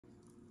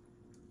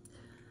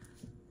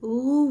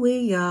Ooh,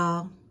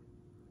 y'all.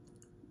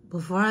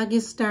 Before I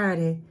get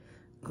started,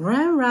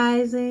 Grand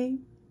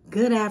Rising,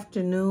 good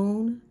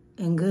afternoon,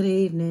 and good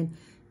evening.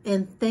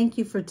 And thank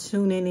you for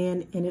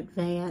tuning in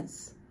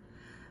advance.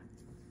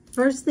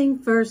 First thing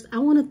first, I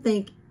want to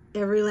thank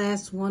every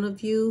last one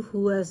of you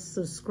who has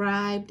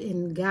subscribed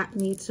and got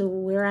me to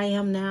where I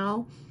am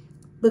now.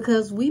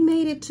 Because we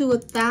made it to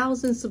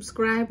 1,000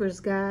 subscribers,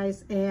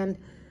 guys. And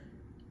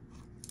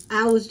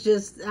I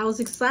was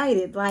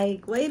excited.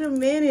 Like, wait a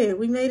minute,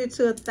 we made it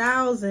to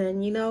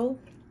 1,000, you know.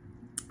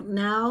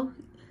 Now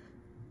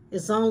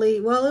it's only,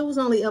 well, it was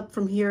only up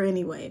from here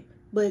anyway,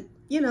 but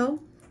you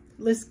know,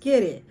 let's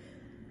get it.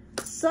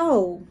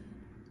 So,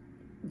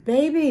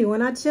 baby,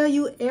 when I tell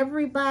you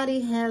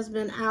everybody has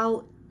been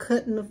out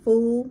cutting the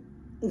fool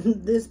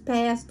this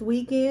past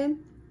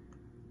weekend,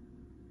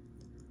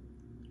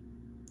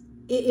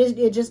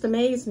 it just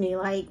amazed me.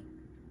 Like,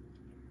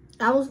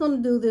 I was going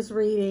to do this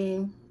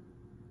reading,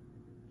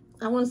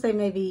 I want to say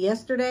maybe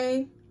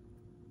yesterday.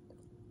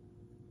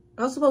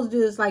 I was supposed to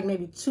do this like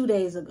maybe 2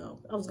 days ago.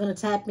 I was going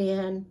to tap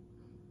in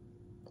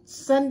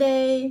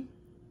Sunday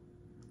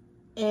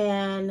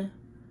and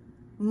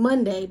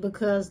Monday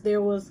because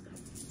there was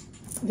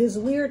this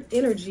weird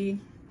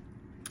energy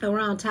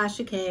around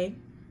TASHA K.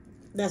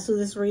 That's who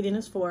this reading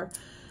is for.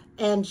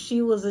 And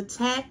she was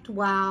attacked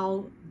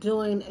while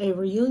doing a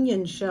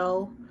reunion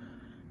show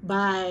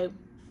by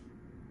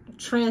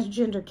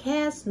transgender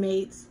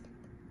castmates.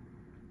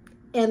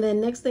 And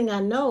then next thing I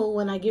know,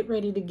 when I get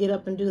ready to get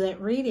up and do that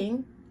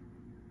reading,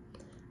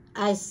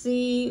 I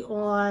see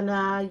on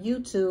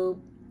YouTube,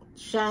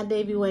 Shine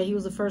Davy Way, he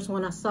was the first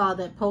one I saw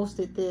that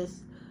posted this.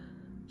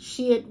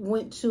 She had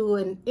went to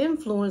an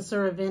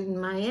influencer event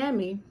in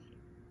Miami,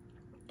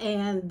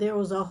 and there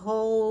was a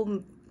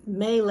whole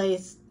melee,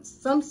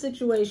 some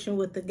situation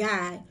with the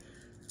guy.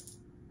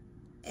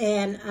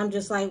 And I'm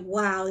just like,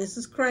 wow, this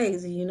is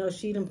crazy. You know,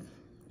 she done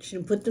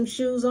put them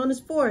shoes on his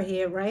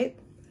forehead, right?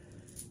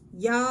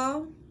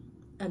 Y'all,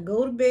 I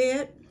go to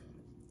bed,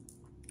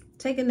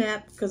 take a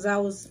nap because I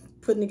was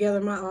putting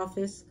together my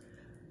office,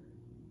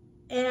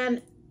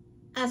 and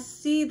I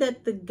see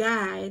that the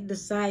guy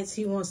decides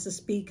he wants to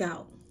speak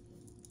out.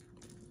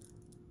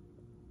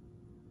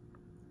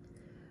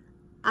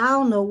 I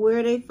don't know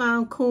where they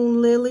found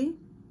Coon Lily,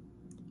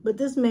 but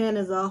this man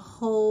is a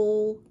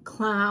whole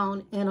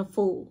clown and a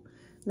fool.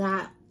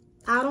 Now,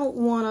 I don't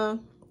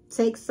want to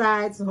take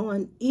sides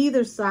on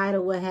either side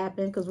of what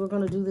happened because we're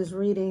going to do this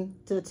reading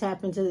to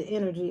tap into the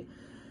energy.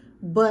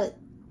 But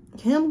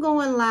him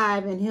going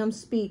live and him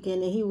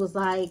speaking, and he was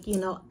like, you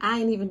know, I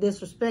ain't even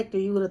disrespect her.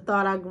 You would have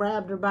thought I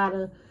grabbed her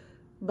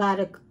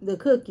by the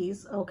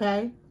cookies,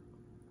 okay?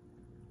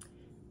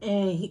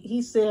 And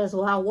he says,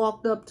 well, I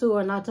walked up to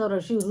her and I told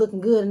her she was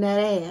looking good in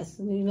that ass.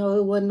 And, you know,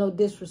 it wasn't no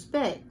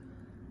disrespect.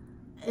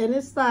 And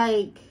it's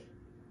like,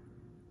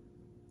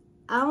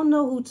 I don't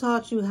know who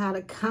taught you how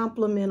to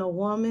compliment a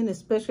woman,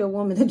 especially a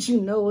woman that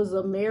you know is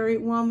a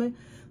married woman,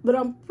 but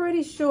I'm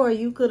pretty sure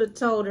you could have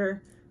told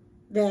her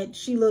that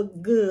she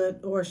looked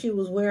good or she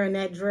was wearing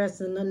that dress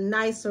in a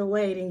nicer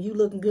way than you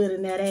looking good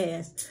in that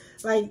ass.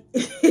 Like,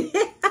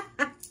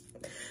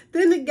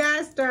 then the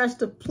guy starts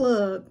to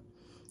plug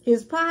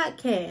his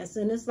podcast,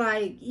 and it's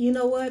like, you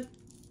know what?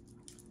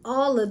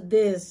 All of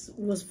this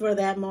was for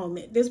that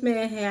moment. This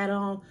man had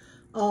on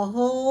a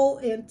whole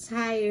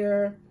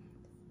entire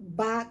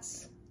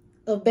box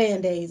of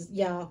Band-Aids,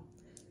 y'all.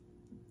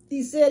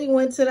 He said he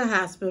went to the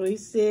hospital. He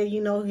said,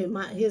 you know,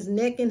 his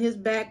neck and his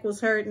back was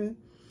hurting.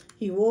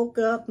 He woke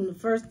up and the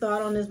first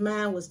thought on his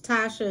mind was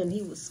TASHA, and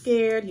he was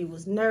scared. He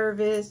was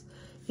nervous.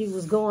 He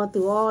was going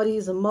through all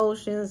these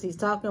emotions. He's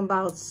talking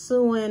about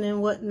suing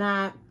and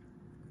whatnot.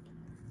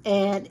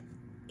 And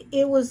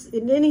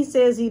then he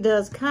says he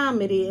does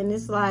comedy, and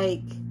it's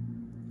like,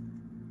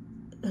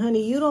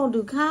 honey, you don't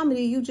do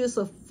comedy. You just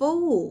a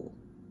fool.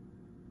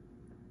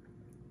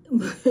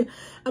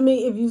 I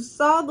mean, if you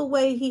saw the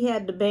way he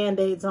had the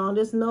Band-Aids on,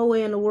 there's no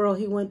way in the world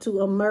he went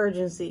to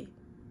emergency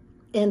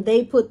and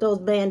they put those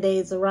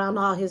Band-Aids around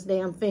all his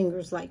damn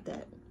fingers like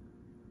that.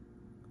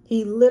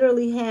 He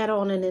literally had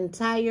on an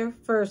entire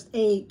first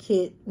aid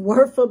kit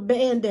worth of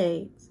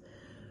Band-Aids.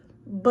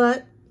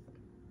 But,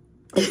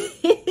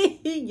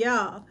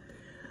 y'all,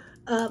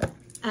 I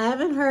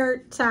haven't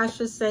heard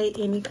TASHA say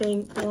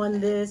anything on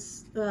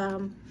this,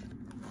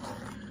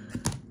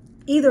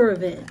 either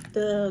event.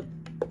 The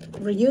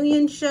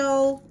reunion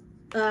show,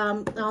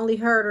 I only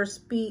heard her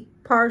speak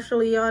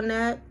partially on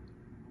that,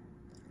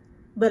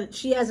 but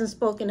she hasn't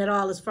spoken at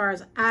all as far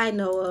as I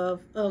know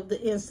of the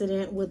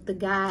incident with the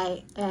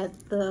guy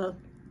at the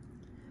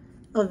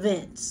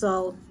event.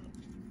 So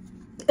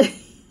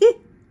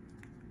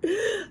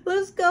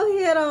let's go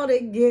ahead on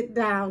and get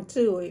down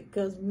to it,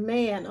 because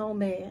man, oh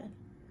man,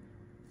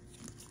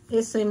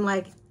 it seemed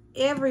like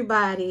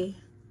everybody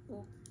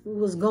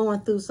was going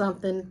through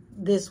something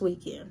this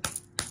weekend.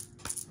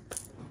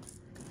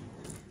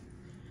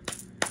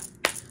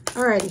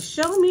 Alrighty,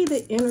 show me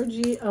the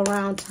energy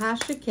around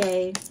TASHA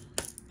K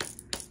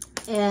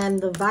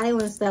and the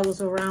violence that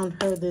was around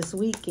her this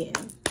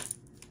weekend.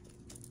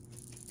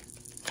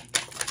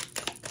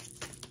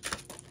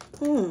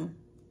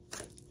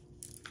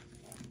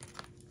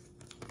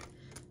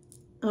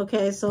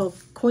 Okay, so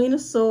Queen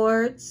of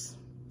Swords,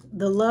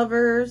 the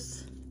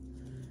Lovers,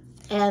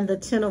 and the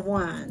Ten of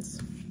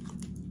Wands.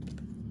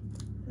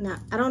 Now,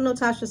 I don't know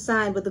Tasha's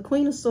sign, but the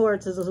Queen of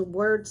Swords is a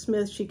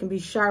wordsmith. She can be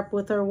sharp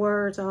with her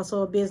words,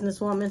 also a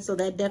businesswoman, so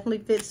that definitely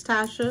fits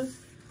Tasha.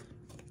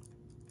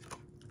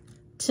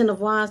 Ten of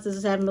Wands, this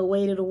is having the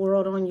weight of the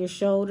world on your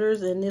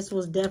shoulders, and this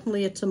was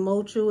definitely a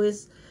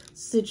tumultuous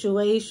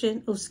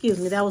situation. Oh, excuse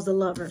me, that was the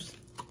Lovers.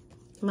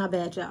 My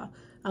bad, y'all.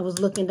 I was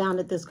looking down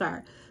at this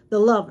card. The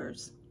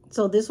Lovers.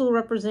 So this will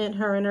represent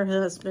her and her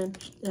husband,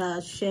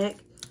 Shek.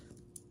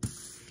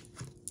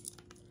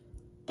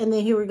 And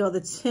then here we go,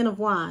 the Ten of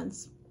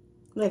Wands.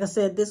 Like I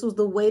said, this was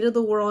the weight of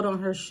the world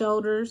on her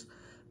shoulders.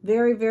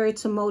 Very, very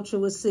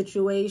tumultuous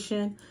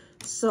situation.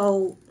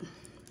 So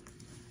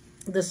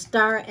the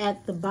star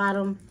at the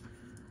bottom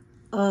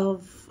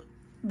of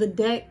the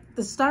deck,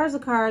 the star is a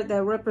card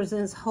that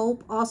represents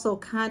hope, also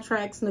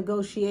contracts,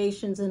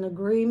 negotiations, and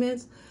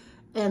agreements,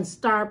 and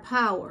star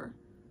power.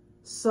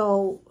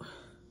 So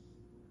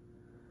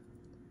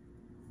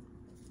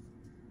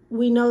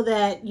we know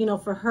that, you know,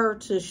 for her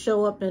to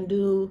show up and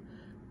do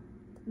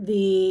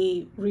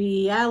the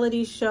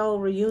reality show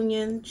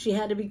reunion, she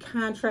had to be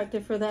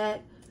contracted for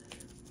that.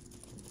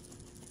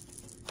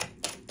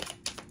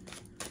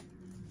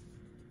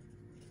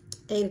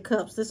 Eight of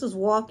Cups. This is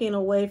walking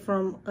away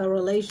from a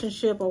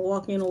relationship or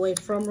walking away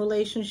from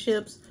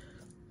relationships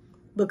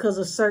because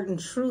a certain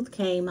truth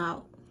came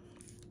out.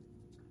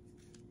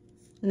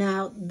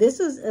 Now, this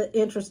is an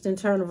interesting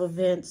turn of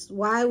events.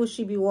 Why would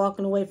she be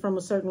walking away from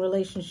a certain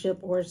relationship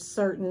or a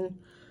certain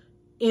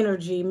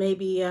energy,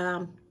 maybe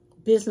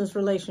business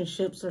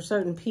relationships or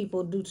certain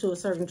people, due to a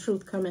certain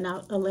truth coming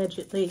out,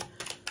 allegedly?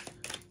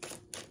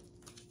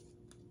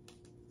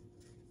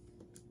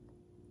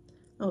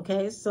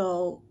 Okay,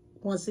 so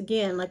once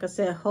again, like I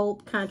said,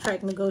 hope,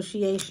 contract,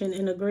 negotiation,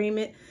 and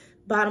agreement.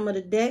 Bottom of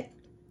the deck,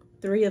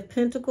 Three of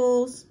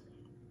Pentacles,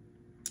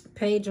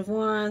 Page of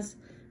Wands,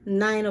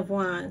 Nine of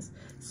Wands.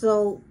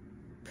 So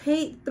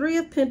Three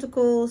of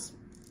Pentacles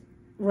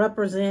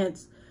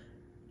represents,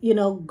 you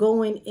know,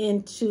 going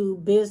into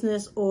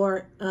business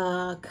or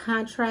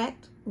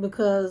contract,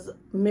 because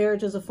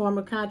marriage is a form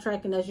of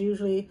contract, and that's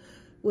usually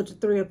what the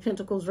Three of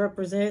Pentacles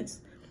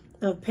represents.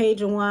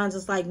 Page of Wands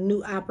is like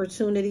new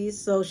opportunities.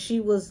 So she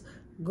was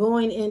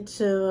going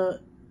into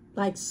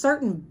like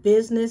certain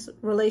business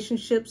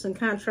relationships and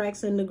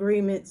contracts and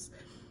agreements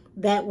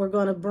that were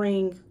going to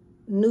bring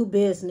new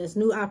business,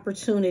 new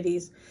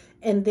opportunities.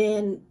 And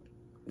then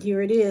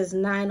here it is,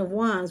 Nine of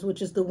Wands,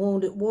 which is the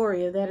wounded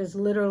warrior. That is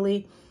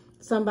literally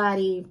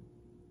somebody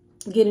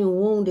getting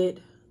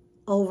wounded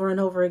over and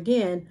over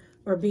again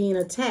or being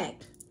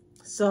attacked.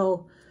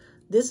 So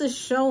this is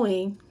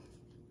showing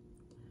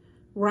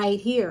right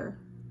here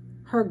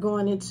her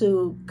going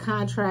into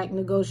contract,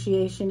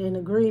 negotiation, and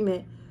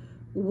agreement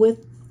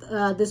with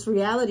this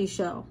reality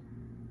show.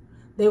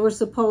 They were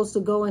supposed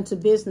to go into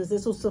business.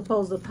 This was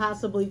supposed to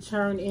possibly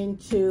turn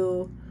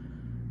into,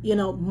 you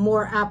know,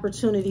 more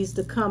opportunities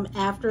to come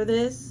after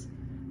this,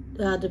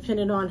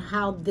 depending on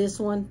how this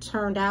one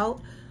turned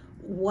out.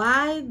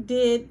 Why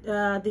did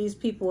these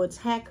people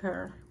attack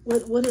her?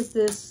 What is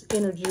this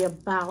energy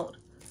about?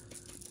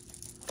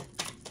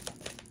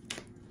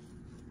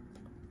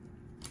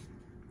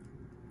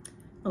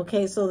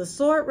 Okay, so the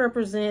sword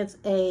represents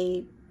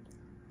a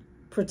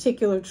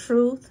particular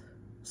truth,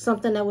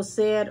 something that was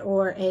said,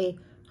 or a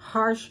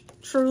harsh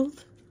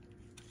truth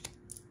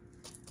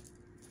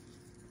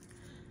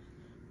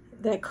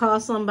that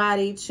caused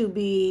somebody to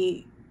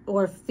be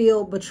or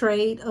feel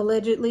betrayed,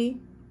 allegedly.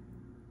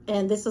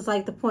 And this is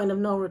like the point of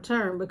no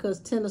return, because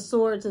Ten of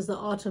Swords is the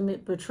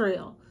ultimate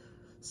betrayal.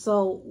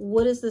 So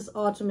what is this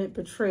ultimate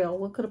betrayal?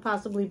 What could have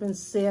possibly been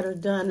said or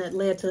done that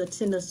led to a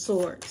Ten of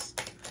Swords?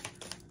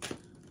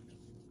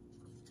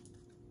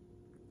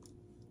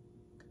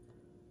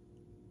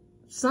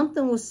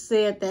 Something was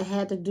said that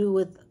had to do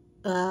with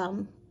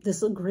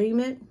this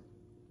agreement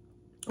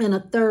and a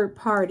third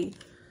party.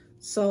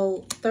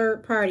 So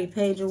third party,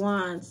 Page of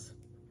Wands.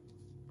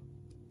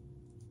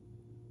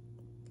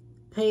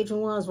 Page of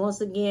Wands, once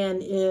again,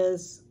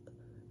 is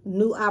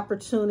new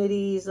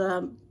opportunities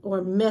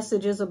or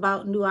messages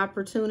about new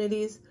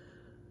opportunities.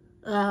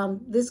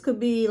 This could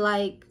be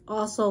like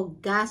also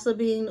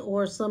gossiping,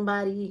 or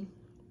somebody,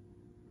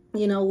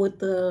 you know, with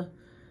the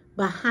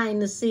behind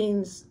the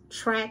scenes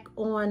track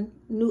on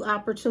new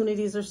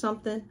opportunities or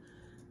something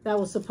that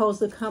was supposed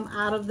to come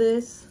out of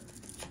this.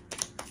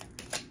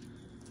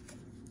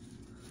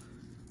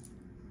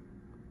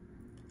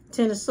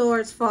 Ten of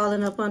Swords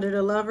falling up under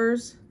the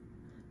Lovers.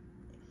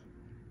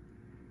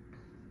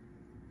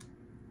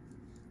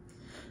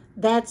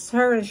 That's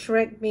her and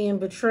Shrek being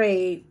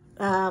betrayed.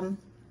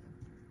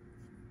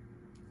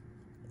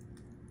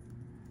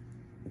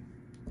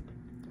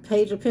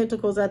 Page of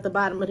Pentacles at the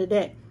bottom of the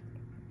deck.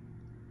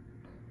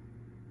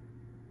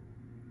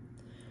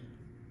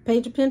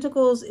 Page of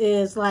Pentacles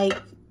is like,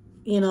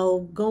 you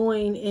know,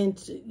 going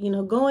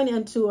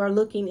into or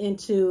looking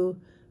into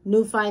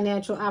new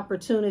financial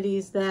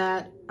opportunities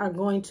that are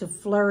going to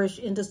flourish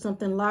into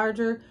something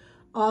larger.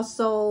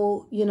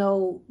 Also, you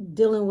know,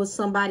 dealing with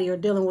somebody or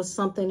dealing with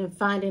something and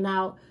finding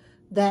out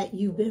that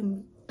you've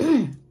been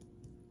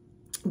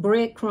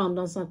breadcrumbed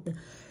on something.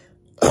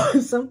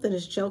 Something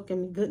is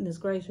choking me, goodness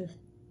gracious.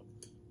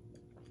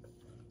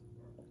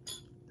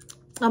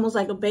 Almost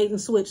like a bait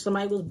and switch.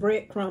 Somebody was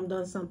breadcrumbed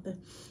on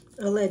something,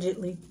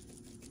 allegedly.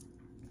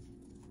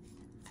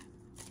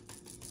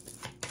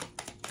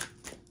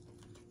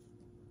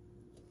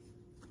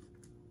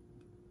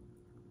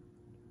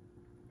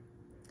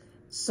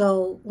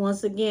 So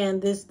once again,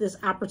 this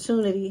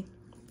opportunity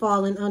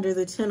falling under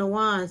the Ten of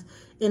Wands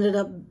ended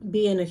up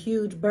being a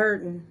huge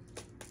burden.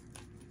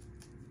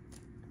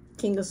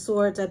 King of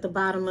Swords at the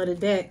bottom of the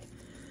deck.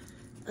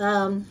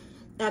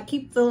 I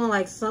keep feeling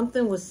like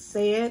something was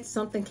said,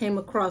 something came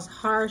across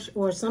harsh,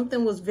 or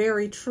something was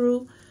very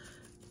true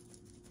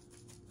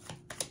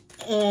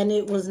and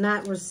it was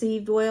not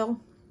received well.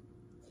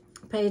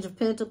 Page of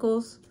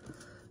Pentacles,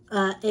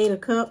 Eight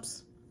of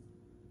Cups.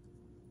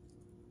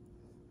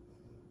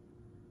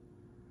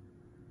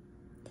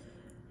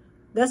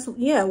 That's,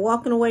 yeah,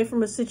 walking away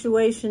from a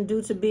situation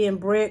due to being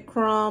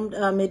breadcrumbed.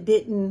 It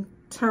didn't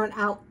turn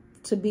out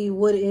to be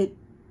what it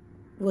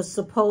was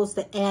supposed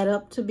to add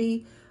up to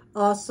be.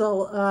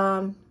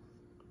 Also,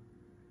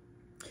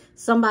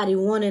 somebody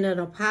wanted an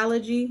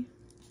apology.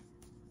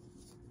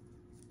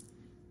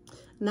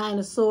 Nine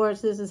of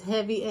Swords, this is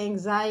heavy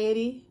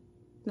anxiety.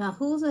 Now,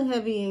 who's in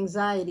heavy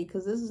anxiety?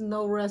 Because this is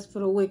no rest for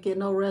the wicked,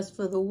 no rest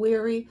for the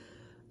weary.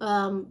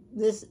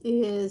 This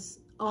is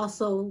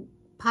also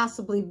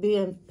possibly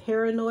being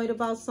paranoid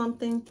about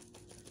something.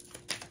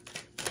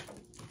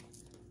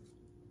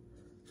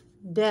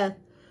 Death.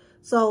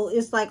 So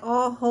it's like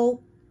all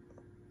hope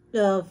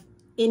of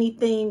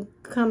anything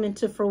coming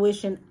to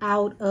fruition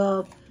out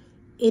of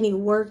any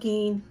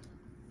working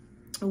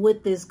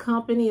with this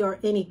company or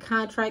any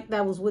contract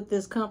that was with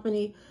this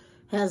company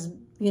has,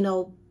 you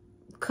know,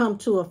 come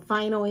to a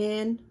final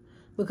end,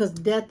 because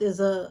death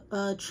is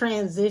a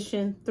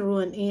transition through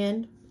an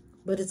end,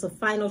 but it's a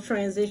final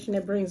transition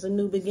that brings a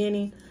new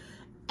beginning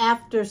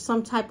after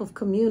some type of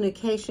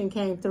communication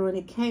came through, and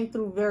it came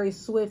through very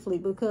swiftly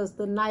because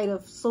the Knight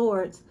of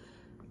Swords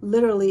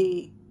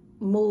literally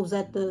moves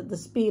at the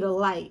speed of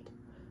light.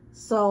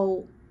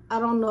 So I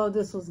don't know if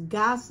this was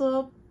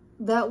gossip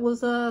that was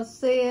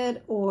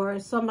said, or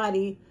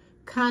somebody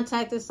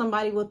contacted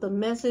somebody with a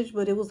message,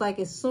 but it was like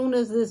as soon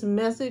as this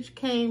message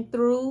came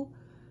through,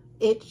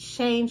 it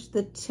changed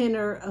the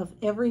tenor of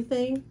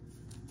everything.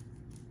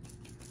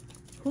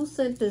 Who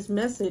sent this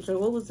message, or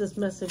what was this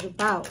message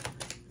about?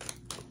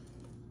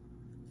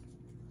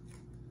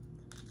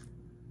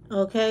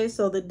 Okay,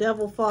 so the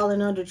devil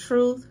falling under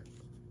truth.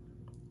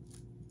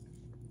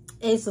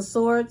 Ace of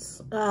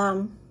Swords.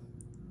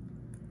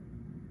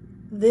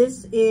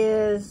 This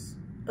is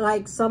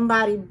like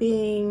somebody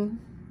being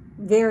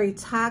very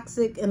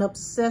toxic and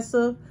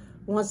obsessive,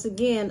 once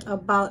again,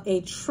 about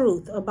a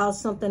truth, about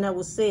something that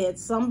was said.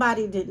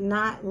 Somebody did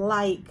not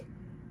like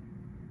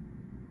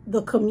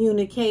the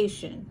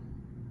communication.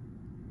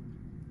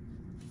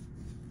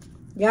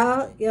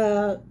 Y'all,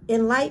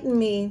 enlighten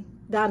me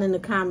down in the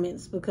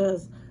comments,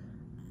 because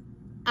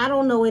I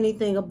don't know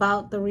anything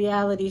about the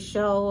reality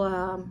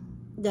show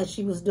that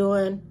she was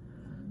doing,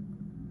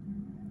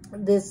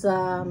 this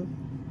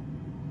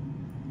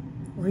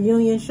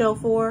reunion show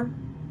for.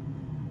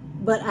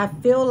 But I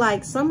feel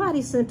like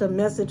somebody sent a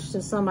message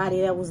to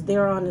somebody that was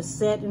there on the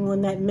set, and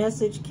when that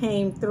message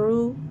came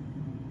through,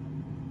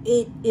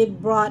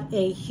 it brought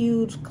a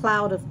huge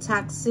cloud of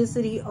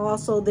toxicity.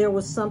 Also, there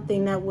was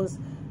something that was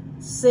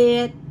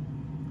said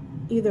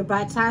either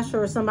by Tasha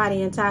or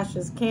somebody in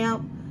Tasha's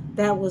camp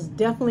that was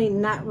definitely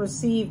not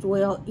received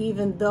well,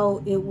 even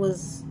though it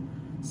was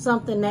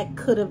something that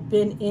could have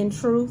been in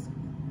truth.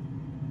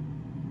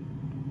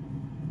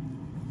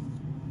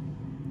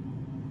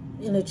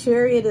 And the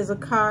Chariot is a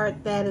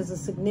card that is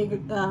a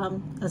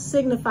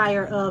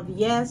signifier of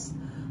yes,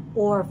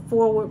 or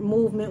forward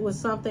movement with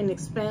something,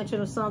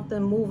 expansion of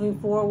something, moving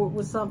forward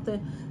with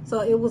something. So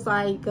it was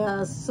like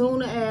as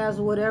soon as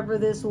whatever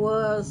this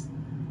was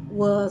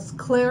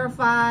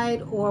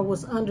clarified or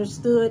was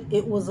understood,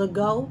 it was a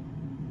go.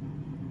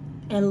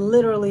 And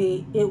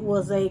literally it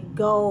was a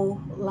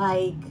go,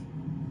 like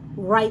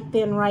right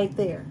then, right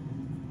there.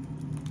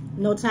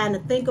 No time to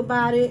think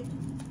about it.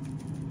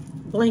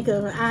 Blink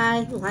of an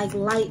eye, like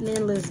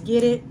lightning, let's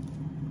get it.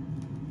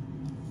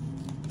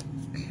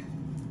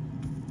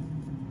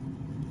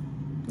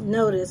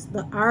 Notice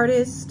the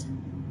artist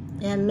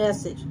and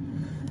message.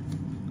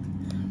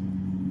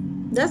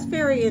 That's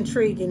very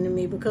intriguing to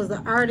me, because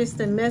the artist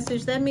and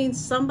message, that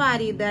means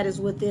somebody that is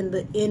within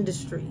the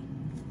industry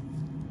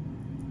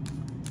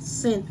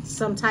sent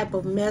some type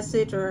of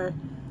message, or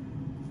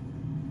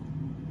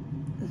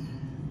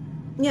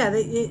yeah,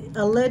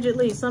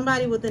 allegedly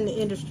somebody within the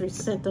industry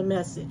sent a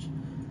message,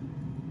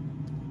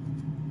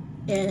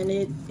 and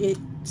it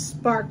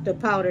sparked a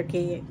powder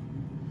keg.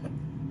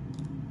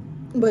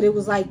 But it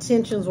was like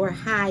tensions were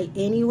high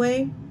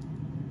anyway.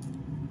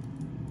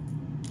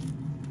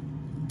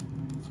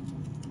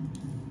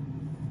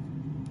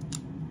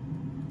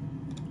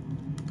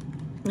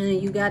 And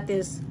then you got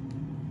this,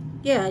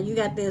 yeah, you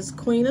got this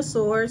Queen of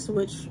Swords,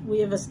 which we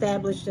have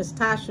established as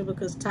TASHA,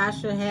 because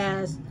TASHA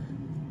has,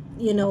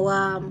 you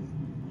know,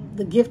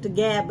 the gift of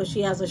gab, but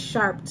she has a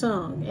sharp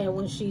tongue. And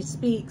when she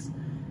speaks,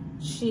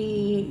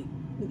 she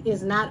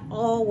is not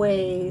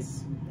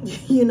always,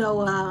 you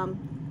know,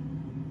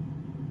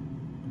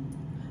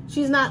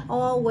 she's not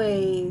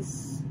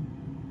always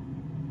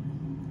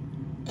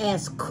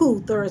as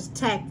couth or as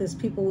tact as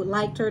people would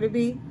like her to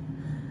be.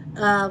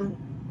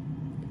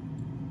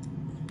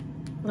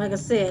 Like I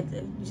said,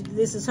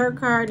 this is her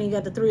card, and you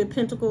got the Three of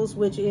Pentacles,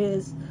 which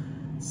is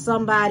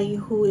somebody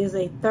who is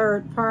a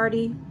third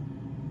party,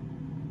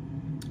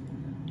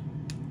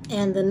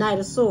 and the Knight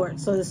of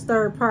Swords. So this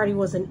third party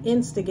was an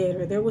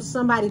instigator. There was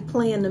somebody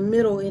playing the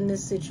middle in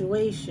this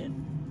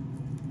situation.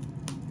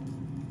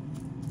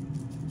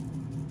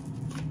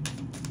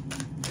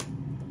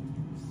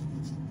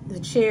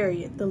 The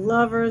Chariot, the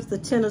Lovers, the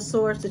Ten of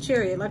Swords, the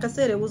Chariot. Like I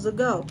said, it was a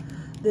go.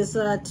 This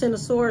Ten of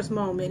Swords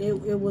moment,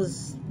 it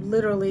was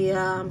literally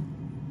on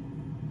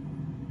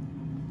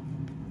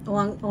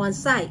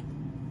site.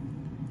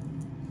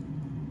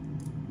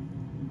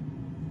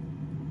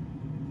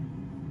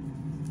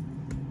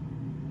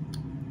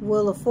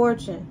 Wheel of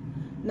Fortune.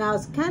 Now,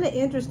 it's kind of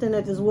interesting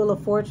that this Wheel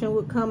of Fortune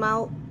would come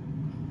out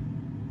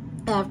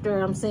after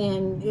I'm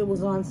saying it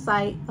was on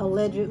site,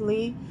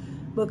 allegedly,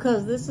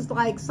 because this is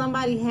like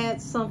somebody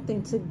had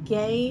something to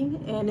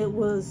gain and it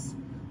was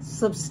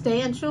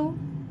substantial.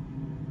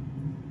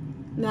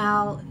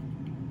 Now,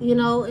 you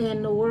know,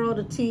 in the world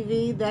of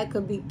TV, that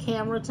could be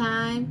camera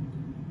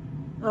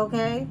time,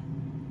 okay?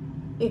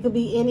 It could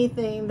be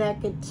anything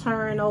that could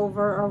turn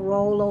over or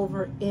roll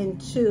over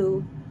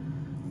into,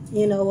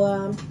 you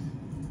know,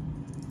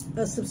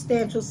 a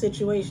substantial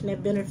situation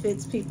that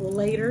benefits people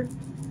later.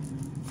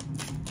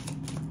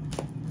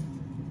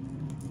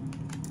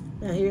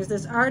 Now here's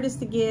this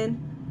artist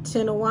again.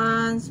 Ten of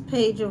Wands,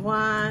 Page of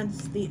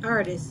Wands, the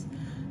artist.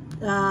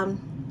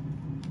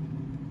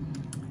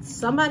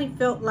 Somebody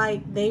felt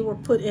like they were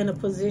put in a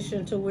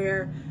position to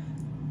where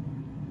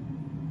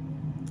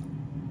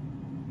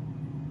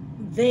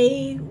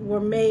they were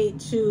made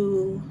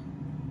to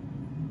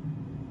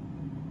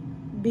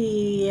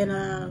be in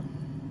a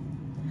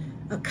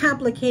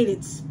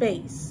complicated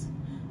space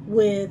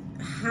with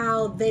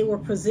how they were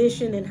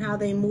positioned and how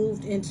they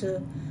moved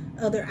into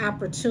other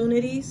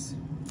opportunities.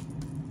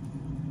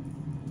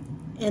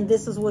 And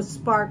this is what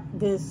sparked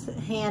this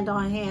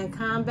hand-on-hand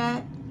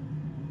combat.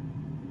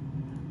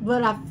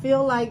 But I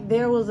feel like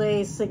there was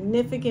a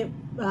significant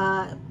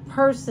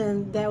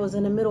person that was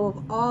in the middle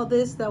of all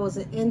this that was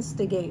an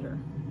instigator.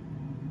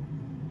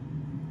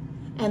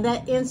 And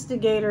that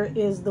instigator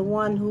is the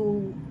one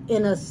who,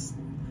 in a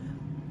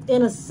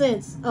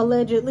sense,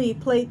 allegedly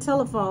played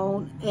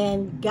telephone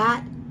and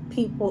got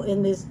people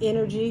in this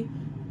energy,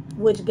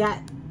 which got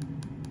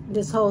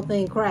this whole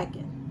thing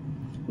cracking.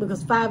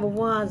 Because Five of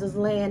Wands is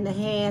laying the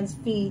hands,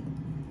 feet,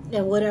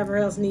 and whatever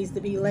else needs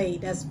to be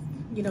laid. That's,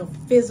 you know,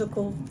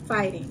 physical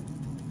fighting.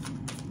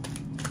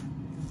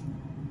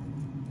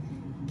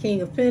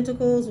 King of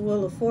Pentacles,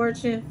 Wheel of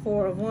Fortune,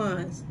 Four of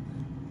Wands.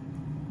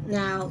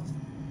 Now,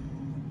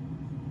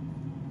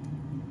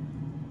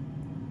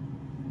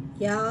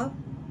 y'all,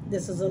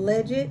 this is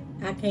alleged.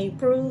 I can't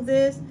prove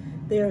this.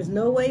 There is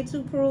no way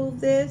to prove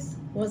this.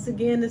 Once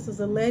again, this is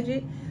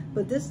alleged.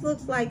 But this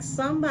looks like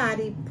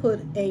somebody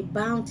put a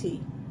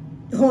bounty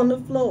on the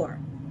floor.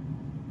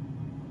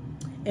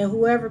 And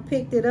whoever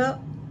picked it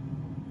up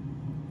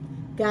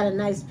got a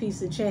nice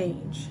piece of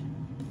change.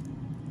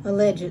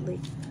 Allegedly.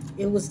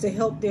 It was to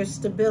help their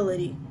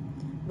stability.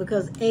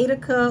 Because Eight of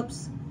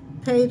Cups,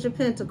 Page of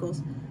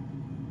Pentacles,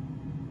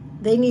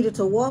 they needed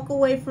to walk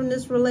away from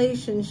this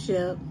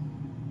relationship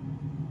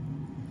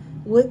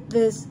with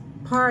this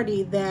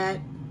party that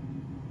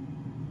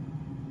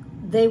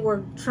they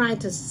were trying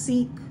to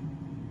seek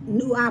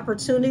new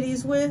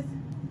opportunities with.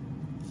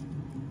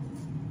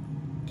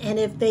 And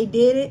if they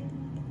did it,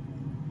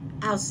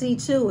 I'll see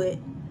to it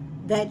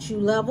that you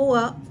level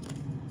up.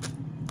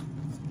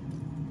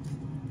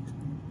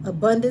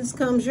 Abundance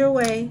comes your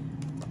way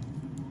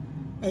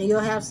and you'll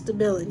have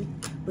stability.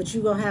 But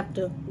you're going to have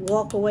to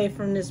walk away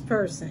from this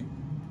person.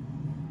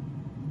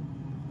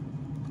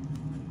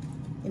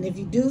 And if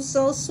you do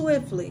so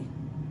swiftly,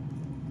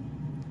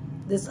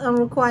 this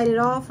unrequited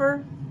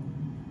offer,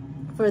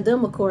 for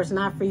them, of course,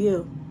 not for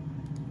you,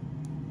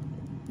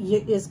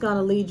 it's going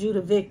to lead you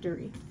to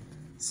victory.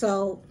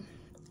 So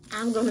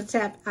I'm going to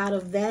tap out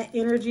of that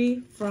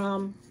energy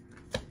from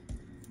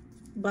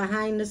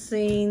behind the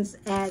scenes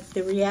at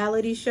the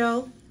reality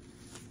show,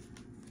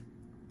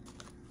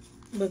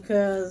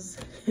 because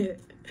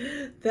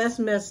that's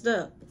messed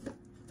up.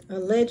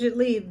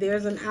 Allegedly,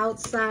 there's an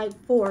outside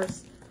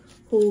force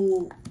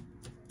who,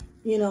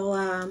 you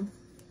know,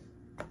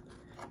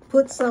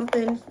 put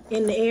something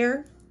in the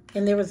air,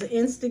 and there was an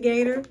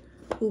instigator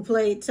who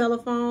played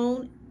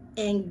telephone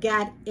and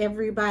got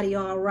everybody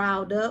all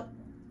riled up.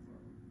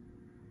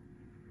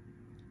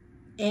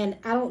 And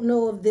I don't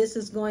know if this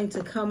is going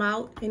to come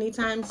out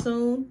anytime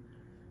soon,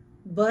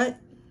 but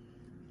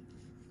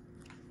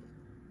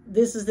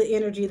this is the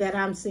energy that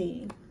I'm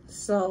seeing.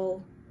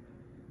 So,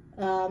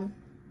 let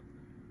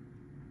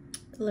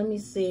me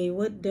see,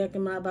 what deck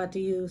am I about to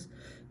use?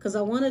 Because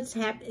I want to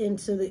tap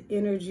into the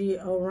energy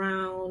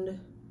around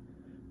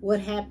what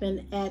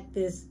happened at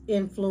this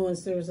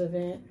influencers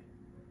event.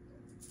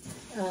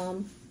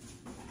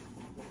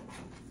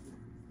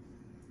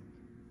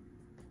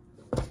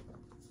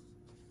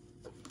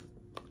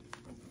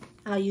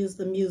 I'll use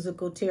the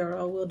musical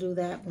tarot. We'll do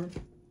that one.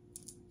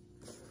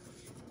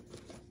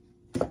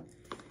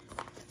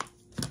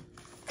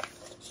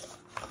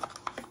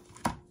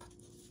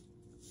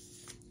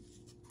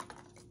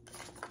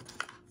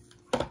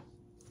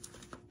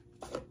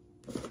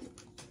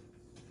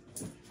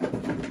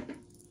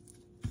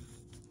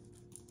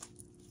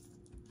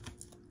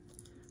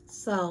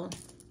 So,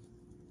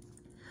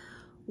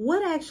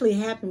 what actually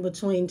happened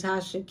between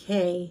Tasha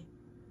K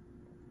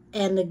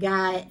and the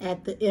guy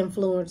at the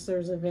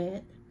influencers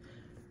event?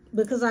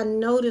 Because I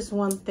noticed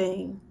one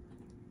thing.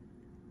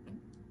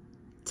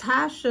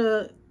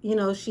 Tasha, you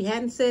know, she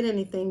hadn't said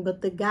anything,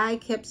 but the guy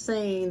kept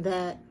saying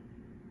that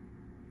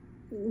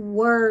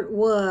word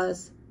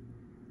was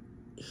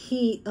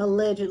he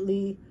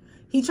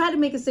tried to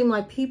make it seem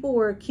like people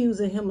were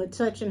accusing him of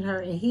touching her,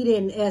 and he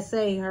didn't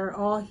SA her.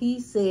 All he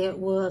said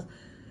was,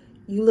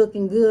 "You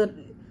looking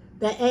good.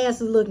 That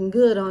ass is looking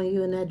good on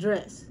you in that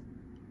dress."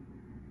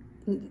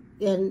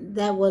 And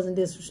that wasn't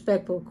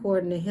disrespectful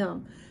according to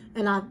him.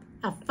 And I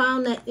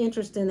found that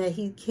interesting that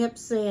he kept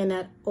saying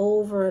that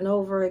over and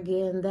over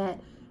again,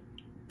 that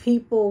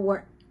people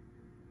were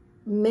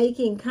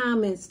making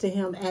comments to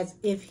him as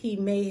if he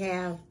may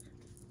have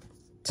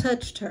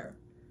touched her.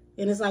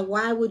 And it's like,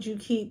 why would you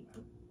keep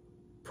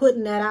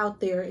putting that out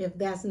there if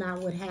that's not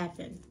what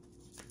happened?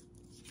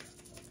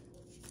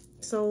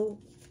 So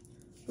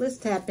let's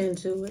tap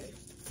into it.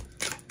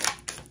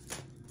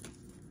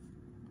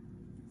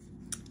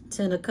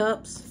 Ten of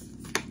Cups.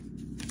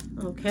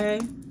 Okay.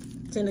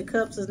 Ten of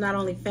Cups is not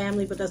only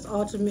family, but that's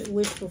ultimate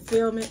wish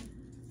fulfillment.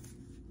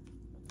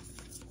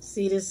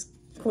 See this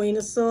Queen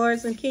of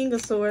Swords and King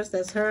of Swords?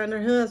 That's her and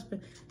her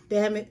husband.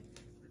 Damn it.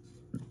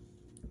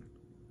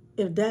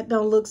 If that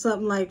don't look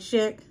something like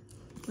Shek,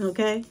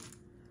 okay?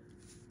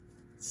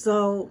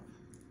 So,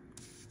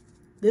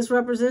 this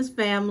represents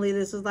family.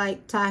 This is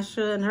like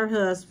Tasha and her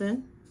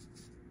husband.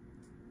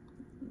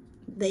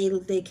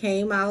 They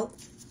came out.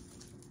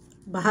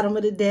 Bottom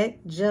of the deck,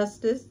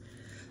 Justice.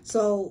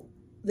 So,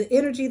 the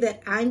energy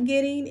that I'm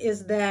getting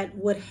is that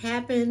what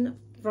happened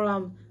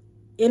from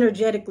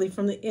energetically,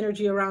 from the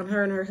energy around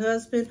her and her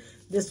husband,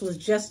 this was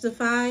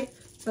justified.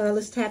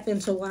 Let's tap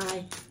into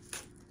why.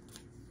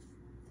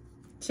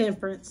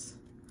 Temperance.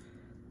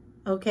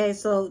 Okay,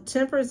 so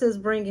Temperance is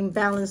bringing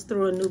balance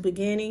through a new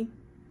beginning.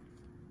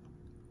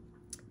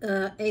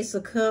 Ace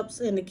of Cups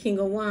and the King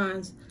of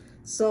Wands.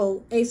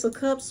 So Ace of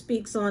Cups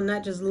speaks on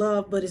not just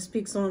love, but it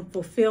speaks on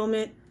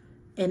fulfillment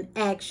and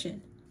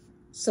action.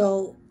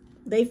 So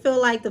they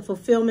feel like the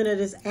fulfillment of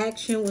this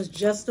action was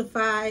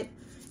justified.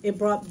 It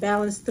brought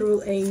balance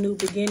through a new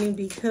beginning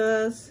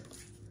because,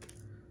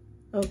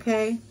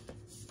 okay,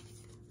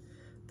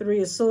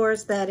 Three of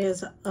Swords, that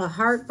is a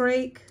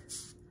heartbreak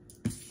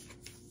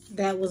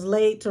that was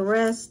laid to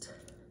rest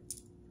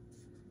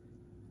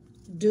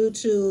due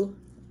to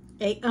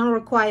an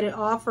unrequited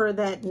offer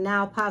that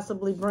now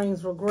possibly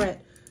brings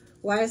regret.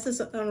 Why is this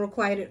an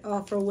unrequited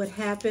offer? What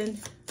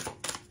happened?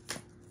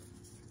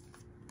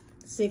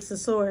 Six of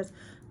Swords.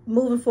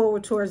 Moving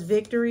forward towards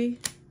victory.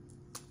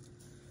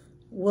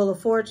 Wheel of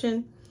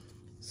Fortune.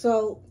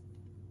 So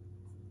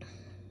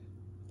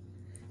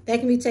that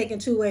can be taken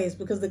two ways,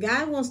 because the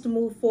guy wants to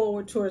move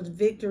forward towards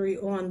victory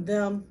on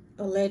them,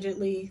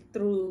 allegedly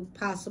through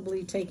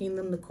possibly taking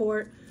them to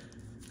court.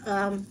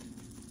 I'm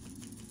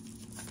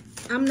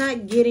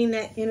not getting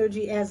that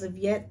energy as of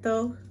yet,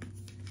 though.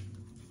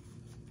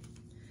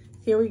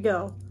 Here we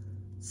go.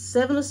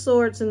 Seven of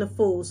Swords and the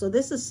Fool. So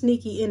this is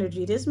sneaky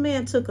energy. This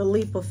man took a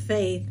leap of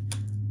faith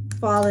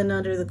falling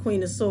under the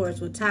Queen of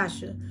Swords with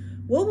Tasha.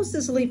 What was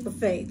this leap of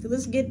faith?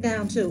 Let's get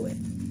down to it.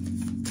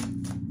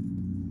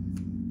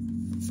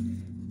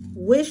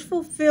 Wish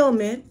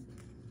fulfillment.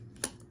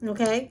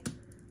 Okay.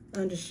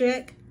 Under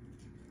Shek.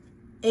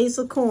 Ace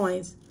of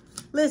Coins.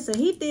 Listen,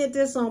 he did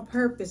this on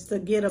purpose to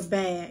get a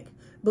bag,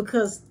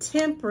 because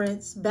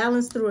Temperance,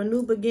 balanced through a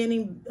new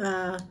beginning,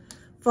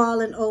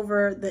 falling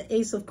over the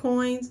Ace of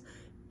Coins,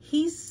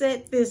 he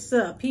set this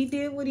up. He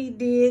did what he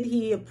did.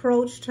 He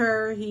approached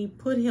her. He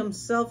put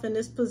himself in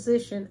this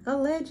position,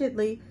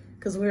 allegedly,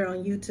 because we're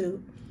on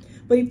YouTube.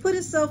 But he put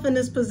himself in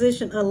this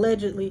position,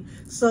 allegedly,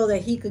 so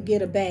that he could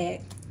get a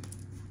bag.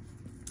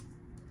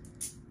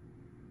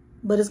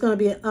 But it's going to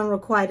be an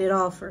unrequited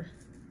offer.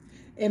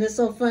 And it's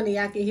so funny,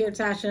 I can hear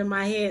Tasha in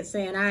my head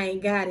saying, I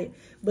ain't got it.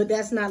 But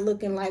that's not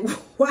looking like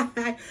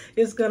why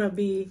it's going to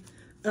be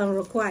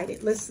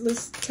unrequited.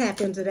 Let's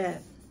tap into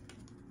that.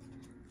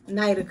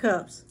 Knight of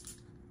Cups.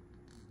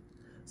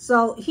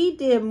 So he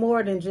did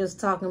more than just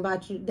talking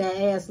about you, that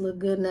ass look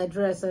good in that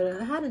dress.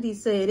 Or how did he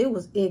say it? It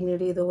was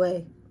ignorant either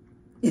way.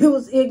 It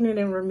was ignorant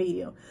and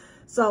remedial.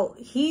 So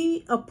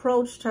he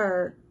approached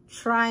her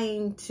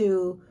trying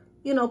to,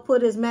 you know,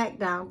 put his Mac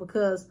down,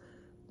 because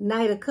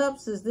Knight of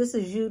Cups is, this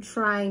is you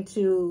trying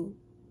to,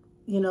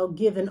 you know,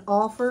 give an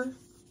offer.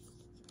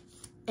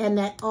 And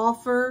that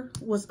offer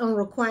was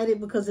unrequited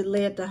because it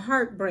led to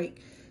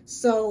heartbreak.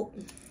 So,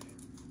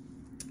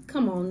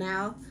 come on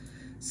now.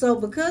 So,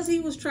 because he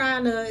was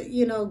trying to,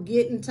 you know,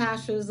 get in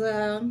Tasha's,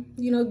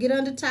 you know, get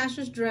under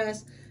Tasha's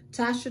dress,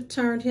 Tasha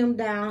turned him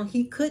down.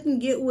 He couldn't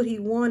get what he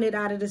wanted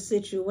out of the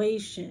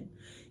situation.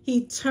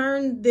 He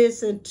turned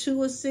this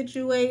into a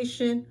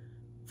situation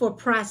for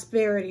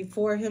prosperity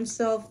for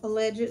himself,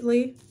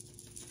 allegedly.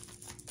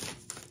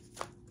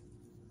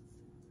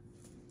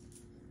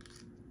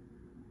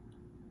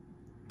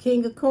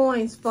 King of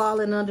Coins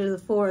falling under the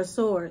Four of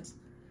Swords.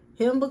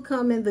 Him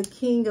becoming the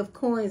King of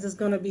Coins is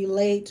going to be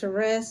laid to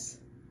rest.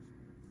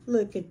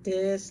 Look at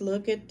this.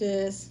 Look at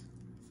this.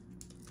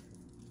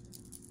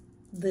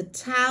 The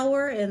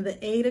Tower and the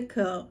Eight of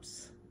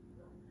Cups.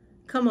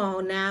 Come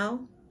on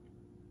now.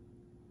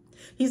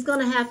 He's going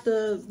to have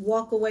to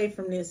walk away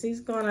from this.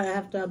 He's going to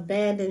have to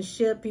abandon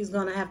ship. He's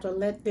going to have to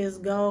let this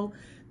go.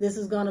 This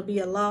is going to be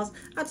a loss.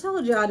 I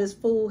told y'all this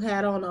fool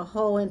had on a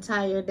whole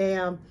entire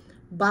damn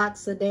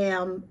box of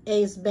damn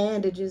Ace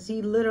bandages.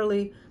 He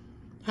literally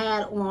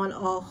had on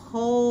a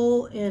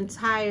whole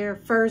entire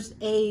first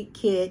aid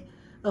kit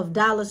of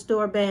dollar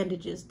store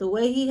bandages. The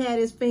way he had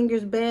his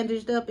fingers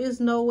bandaged up, is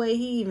no way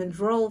he even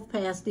drove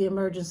past the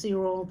emergency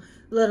room,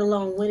 let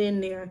alone went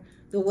in there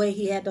the way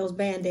he had those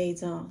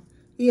band-aids on.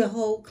 He a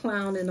whole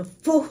clown and a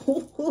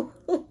fool.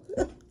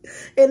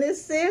 And it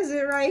says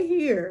it right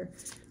here.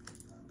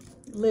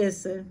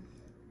 Listen.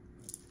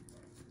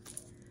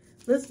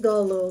 Let's go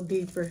a little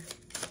deeper.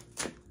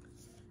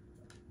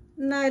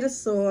 Knight of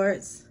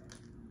Swords.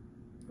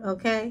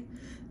 Okay?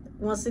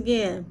 Once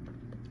again,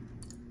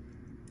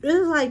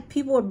 it's like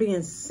people are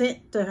being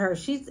sent to her.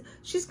 She's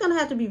going to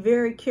have to be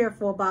very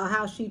careful about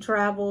how she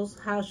travels,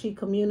 how she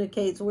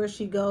communicates, where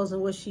she goes,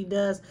 and what she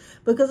does.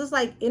 Because it's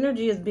like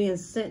energy is being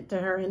sent to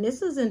her. And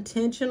this is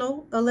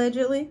intentional,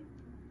 allegedly.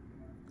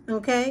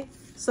 Okay?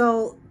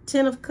 So,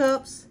 10 of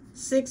Cups,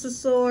 6 of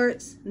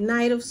Swords,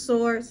 Knight of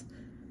Swords.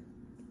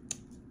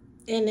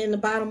 And in the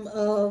bottom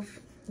of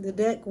the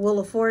deck, Wheel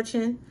of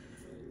Fortune.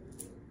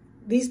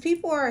 These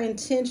people are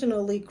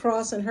intentionally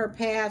crossing her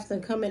path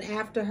and coming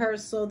after her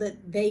so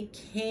that they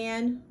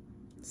can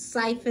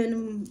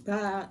siphon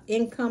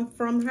income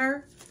from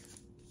her.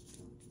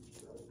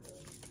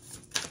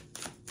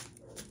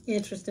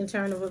 Interesting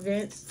turn of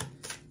events.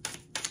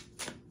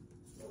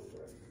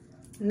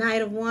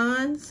 Knight of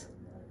Wands.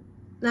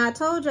 Now, I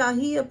told y'all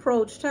he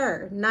approached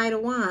her. Knight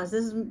of Wands.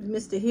 This is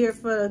Mr. Here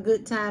for a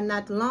good time,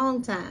 not the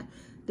long time.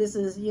 This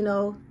is, you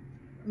know,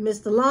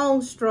 Mr.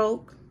 Long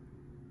Stroke.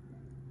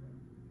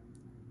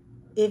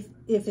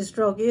 If his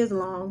stroke is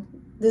long,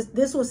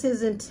 this was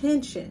his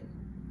intention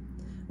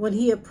when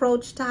he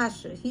approached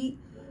Tasha.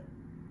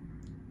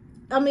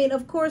 I mean,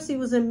 of course he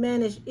was in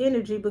managed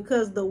energy,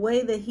 because the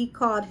way that he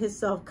called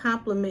himself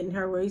complimenting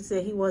her, where he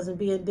said he wasn't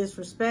being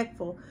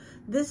disrespectful,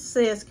 this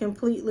says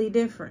completely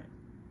different.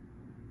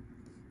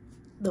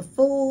 The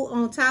Fool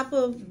on top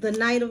of the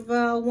Knight of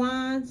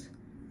Wands,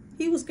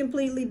 he was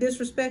completely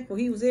disrespectful.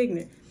 He was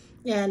ignorant.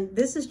 And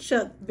this is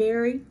Chuck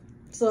Berry.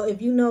 So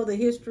if you know the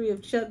history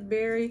of Chuck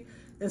Berry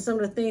and some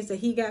of the things that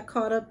he got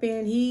caught up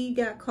in, he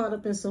got caught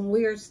up in some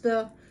weird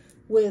stuff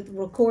with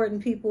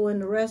recording people in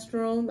the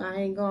restroom. I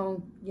ain't gonna,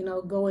 you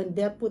know, go in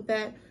depth with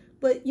that.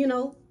 But, you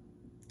know,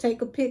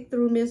 take a pick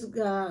through Miss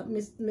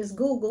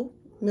Google.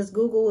 Miss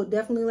Google will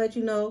definitely let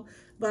you know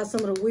about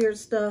some of the weird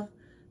stuff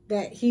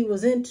that he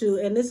was into.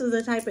 And this is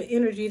the type of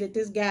energy that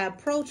this guy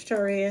approached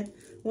her in.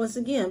 Once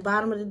again,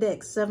 bottom of the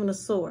deck, 7 of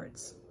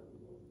Swords.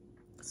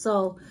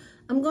 So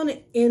I'm going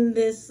to end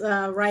this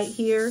right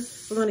here.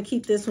 We're going to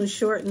keep this one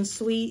short and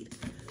sweet.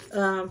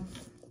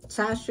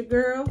 Tasha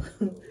girl,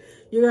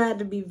 you're going to have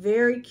to be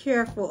very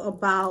careful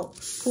about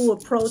who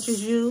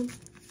approaches you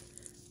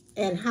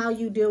and how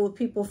you deal with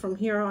people from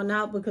here on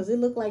out, because it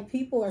looked like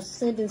people are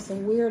sending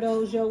some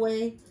weirdos your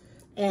way.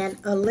 And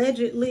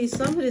allegedly,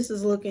 some of this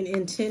is looking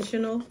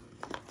intentional.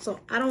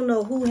 So I don't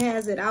know who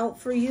has it out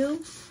for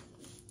you.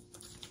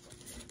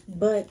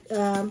 But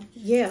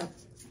yeah.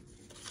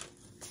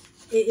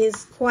 It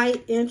is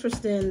quite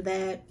interesting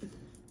that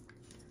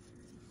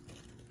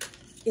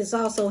it's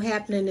also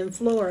happening in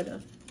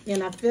Florida.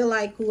 And I feel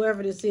like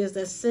whoever this is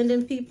that's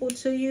sending people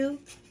to you,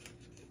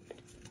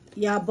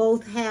 y'all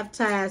both have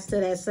ties to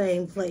that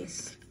same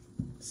place.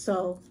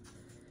 So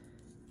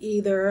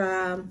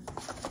either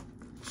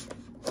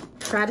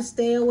try to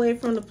stay away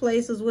from the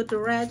places with the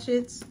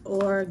ratchets,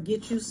 or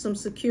get you some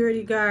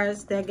security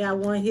guards that got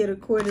one-hitter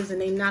quitters and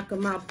they knock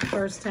them out the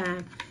first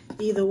time.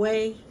 Either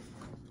way,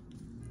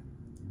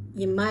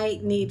 you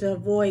might need to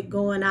avoid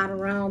going out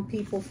around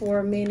people for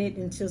a minute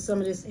until some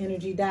of this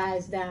energy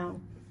dies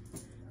down.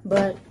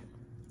 But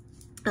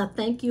I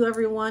thank you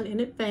everyone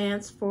in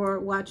advance for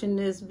watching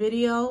this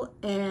video,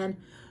 and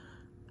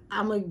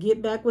I'm going to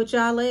get back with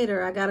y'all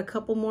later. I got a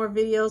couple more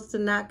videos to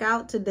knock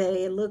out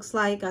today. It looks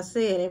like I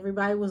said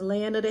everybody was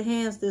laying to the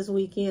hands this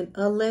weekend,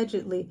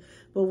 allegedly,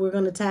 but we're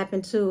going to tap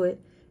into it.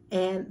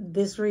 And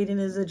this reading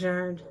is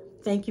adjourned.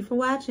 Thank you for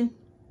watching.